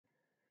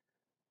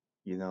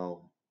You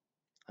know,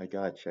 I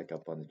gotta check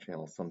up on the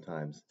channel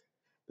sometimes.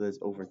 But as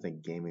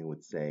Overthink Gaming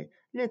would say,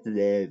 let's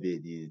laugh at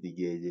you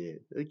together.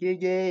 Okay,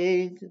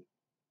 guys?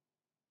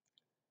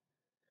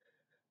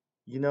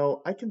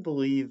 I can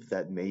believe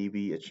that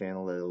maybe a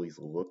channel that at least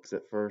looks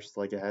at first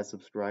like it has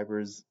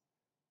subscribers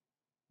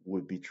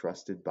would be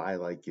trusted by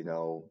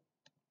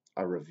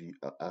a review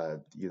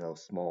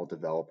small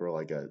developer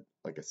like a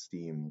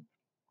Steam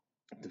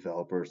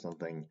developer or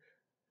something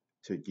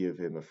to give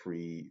him a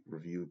free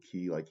review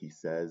key like he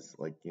says,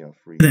 like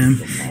free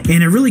them,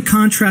 and it really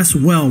contrasts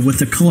well with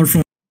the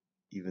colorful.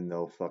 Even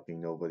though fucking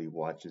nobody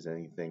watches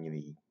anything and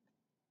he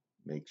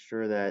makes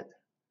sure that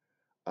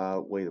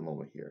wait a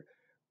moment here.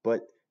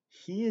 But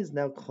he is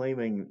now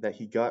claiming that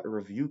he got a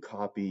review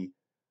copy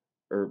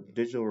or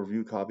digital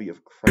review copy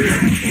of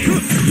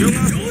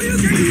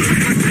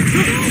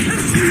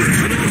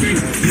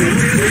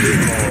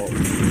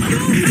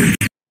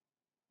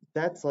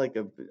that's like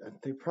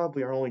they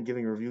probably are only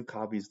giving review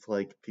copies to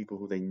like people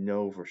who they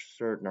know for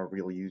certain are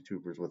real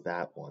YouTubers with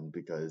that one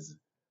because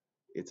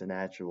it's an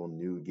actual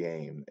new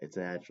game. It's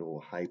an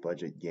actual high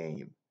budget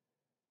game.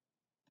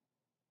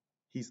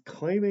 He's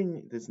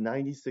claiming this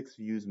 96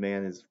 views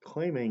man is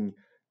claiming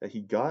that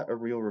he got a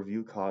real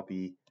review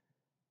copy.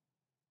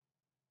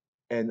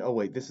 And oh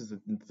wait, this is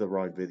the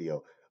wrong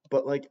video.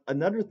 But like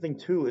another thing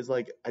too is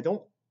like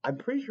I'm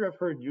pretty sure I've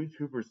heard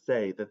YouTubers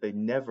say that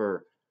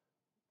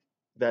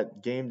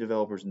that game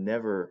developers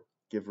never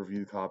give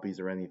review copies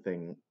or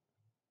anything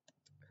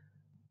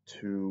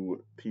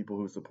to people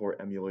who support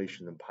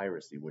emulation and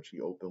piracy, which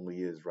he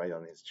openly is right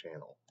on his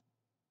channel.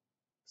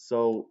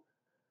 So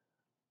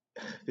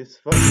this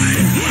fucking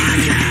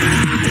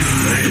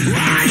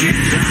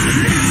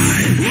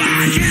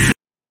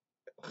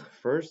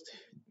first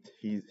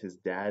his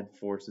dad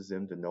forces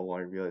him to no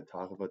longer be able to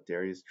talk about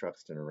Darius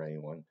Truxton or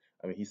anyone.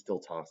 I mean, he still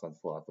talks on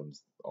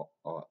Slotham's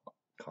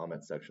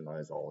comment section on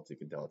his alt. You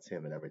can tell it's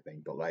him and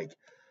everything. But like,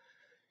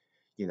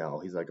 he's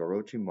like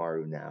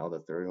Orochimaru now. The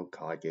third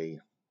Hokage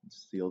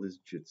sealed his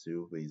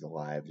jutsu, but he's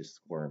alive, just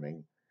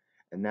squirming.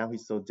 And now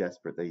he's so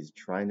desperate that he's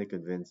trying to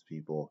convince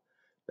people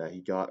that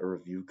he got a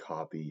review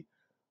copy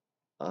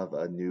of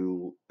a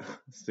new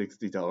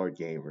 $60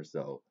 game or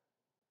so.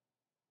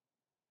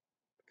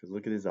 Because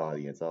look at his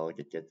audience. I'll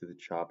get to the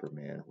chopper,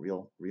 man.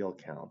 Real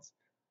counts.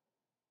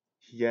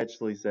 He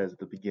actually says at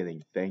the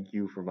beginning, "Thank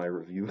you for my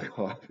review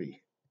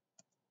copy."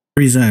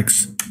 Series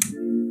X.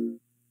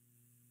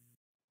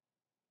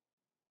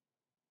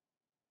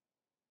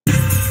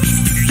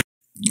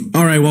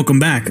 All right, welcome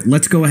back.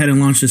 Let's go ahead and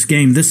launch this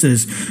game. This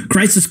is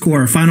Crisis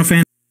Core Final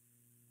Fantasy.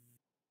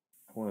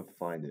 I want to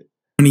find it.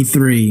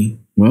 23.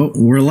 Well,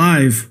 we're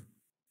live.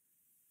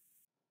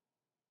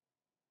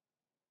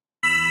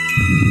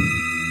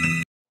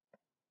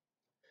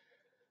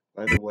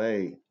 By the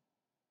way,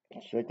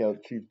 check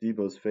out Chief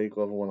Debo's fake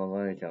level 1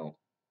 online account.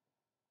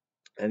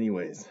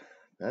 Anyways,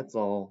 that's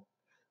all.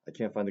 I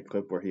can't find a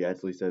clip where he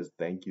actually says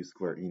thank you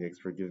Square Enix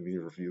for giving me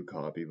the review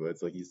copy, but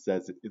it's like he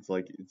says it's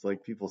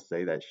like people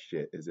say that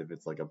shit as if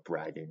it's like a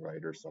bragging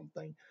right or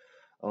something.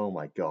 Oh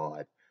my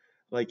god.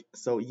 Like,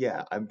 so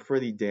yeah, I'm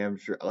pretty damn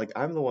sure. Like,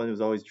 I'm the one who's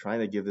always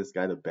trying to give this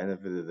guy the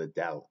benefit of the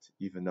doubt,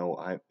 even though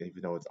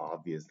it's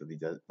obvious that he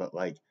does. But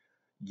like,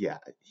 yeah,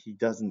 he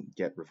doesn't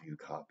get review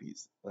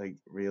copies. Like,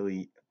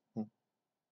 really,